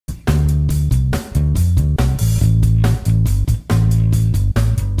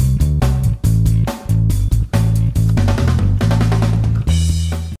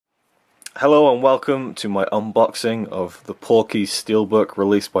Hello and welcome to my unboxing of the Porky SteelBook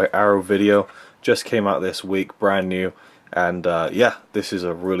released by Arrow Video. Just came out this week, brand new, and yeah, this is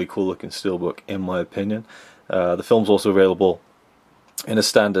a really cool looking steelbook in my opinion. The film's also available in a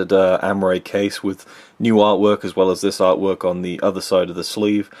standard Amaray case with new artwork as well as this artwork on the other side of the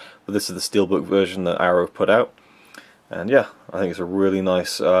sleeve, but this is the steelbook version that Arrow put out. And yeah, I think it's a really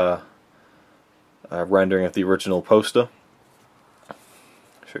nice rendering of the original poster.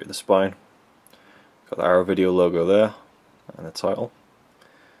 Show you the spine. Got the Arrow Video logo there, and the title,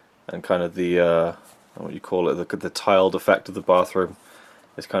 and kind of the what do you call it? The tiled effect of the bathroom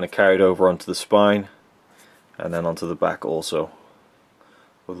is kind of carried over onto the spine, and then onto the back also,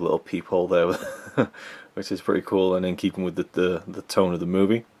 with a little peephole there, which is pretty cool, and in keeping with the tone of the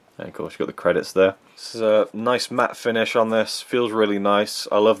movie. And of course, you got the credits there. This is a nice matte finish on this. Feels really nice.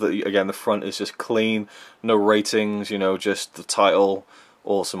 I love that again. The front is just clean, no ratings. You know, just the title.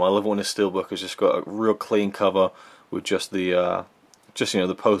 Awesome. I love when a steelbook has just got a real clean cover with just the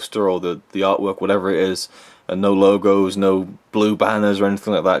the poster or the artwork, whatever it is, and no logos, no blue banners or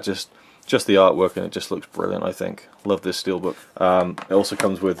anything like that. Just the artwork, and it just looks brilliant. I think. Love this steelbook. It also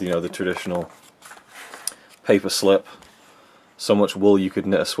comes with the traditional paper slip. So much wool you could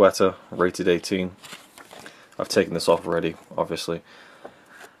knit a sweater. Rated 18. I've taken this off already, obviously.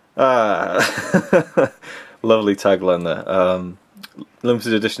 Lovely tagline there.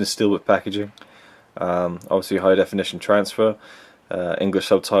 Limited edition steelbook packaging, obviously high definition transfer, English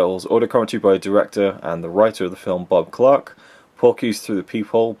subtitles, audio commentary by director and the writer of the film, Bob Clark. Porky's through the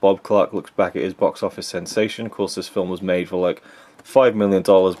peephole. Bob Clark looks back at his box office sensation. Of course, this film was made for like $5 million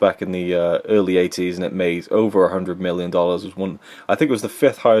back in the early 80s, and it made over $100 million. It was I think it was the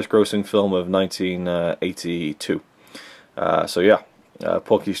 5th highest grossing film of 1982. So yeah,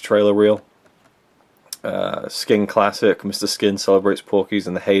 Porky's trailer reel. Skin classic. Mr. Skin celebrates Porky's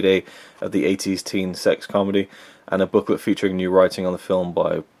in the heyday of the 80s teen sex comedy, and a booklet featuring new writing on the film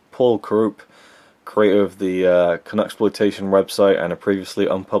by Paul Karup, creator of the Canucksploitation website, and a previously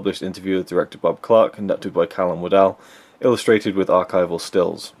unpublished interview with director Bob Clark conducted by Callum Waddell, illustrated with archival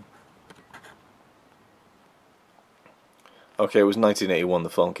stills. Okay, it was 1981 the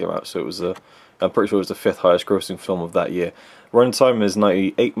film came out, so it was I'm pretty sure it was the 5th highest grossing film of that year. Runtime is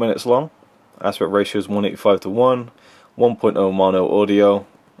 98 minutes long. Aspect ratio is 185:1, 1.0 mono audio,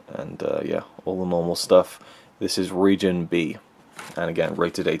 and yeah, all the normal stuff. This is Region B, and again,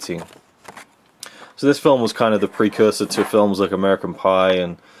 rated 18. So this film was kind of the precursor to films like American Pie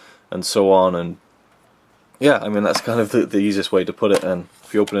and so on, and yeah, I mean that's kind of the easiest way to put it. And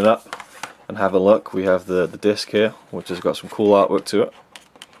if you open it up and have a look, we have the disc here, which has got some cool artwork to it.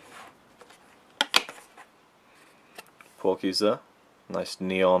 Porky's there, nice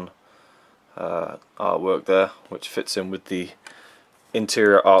neon artwork there, which fits in with the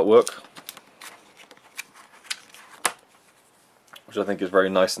interior artwork, which I think is very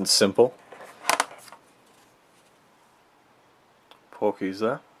nice and simple. Porky's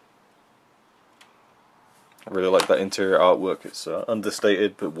there. I really like that interior artwork. It's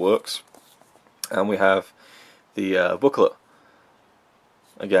understated but works. And we have the booklet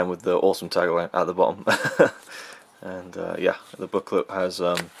again with the awesome tagline at the bottom. And yeah, the booklet has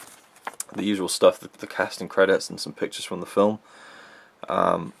the usual stuff, the cast and credits and some pictures from the film,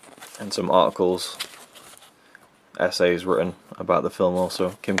 and some articles, essays written about the film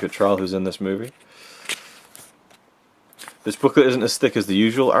also. Kim Cattrall, who's in this movie. This booklet isn't as thick as the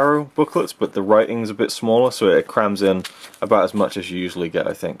usual Arrow booklets, but the writing's a bit smaller, so it crams in about as much as you usually get,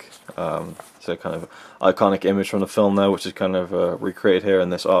 I think. So kind of iconic image from the film there, which is kind of recreated here in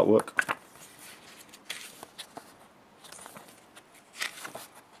this artwork.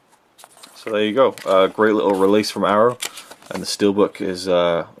 So there you go, great little release from Arrow, and the steelbook is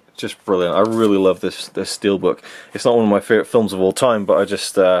just brilliant. I really love this steelbook. It's not one of my favorite films of all time, but I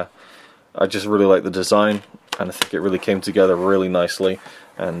just really like the design, and I think it really came together really nicely.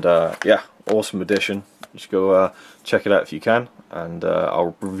 And yeah, awesome edition. You should go check it out if you can, and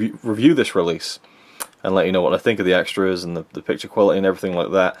I'll review this release and let you know what I think of the extras and the picture quality and everything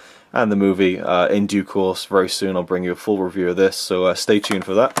like that, and the movie in due course. Very soon I'll bring you a full review of this, so stay tuned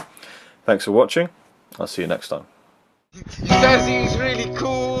for that. Thanks for watching. I'll see you next time. He says he's really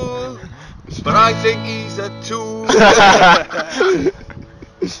cool, but I think he's a tool.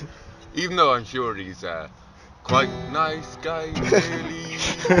 Even though I'm sure he's a quite nice guy, really.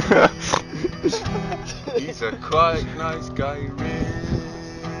 He's a quite nice guy, really.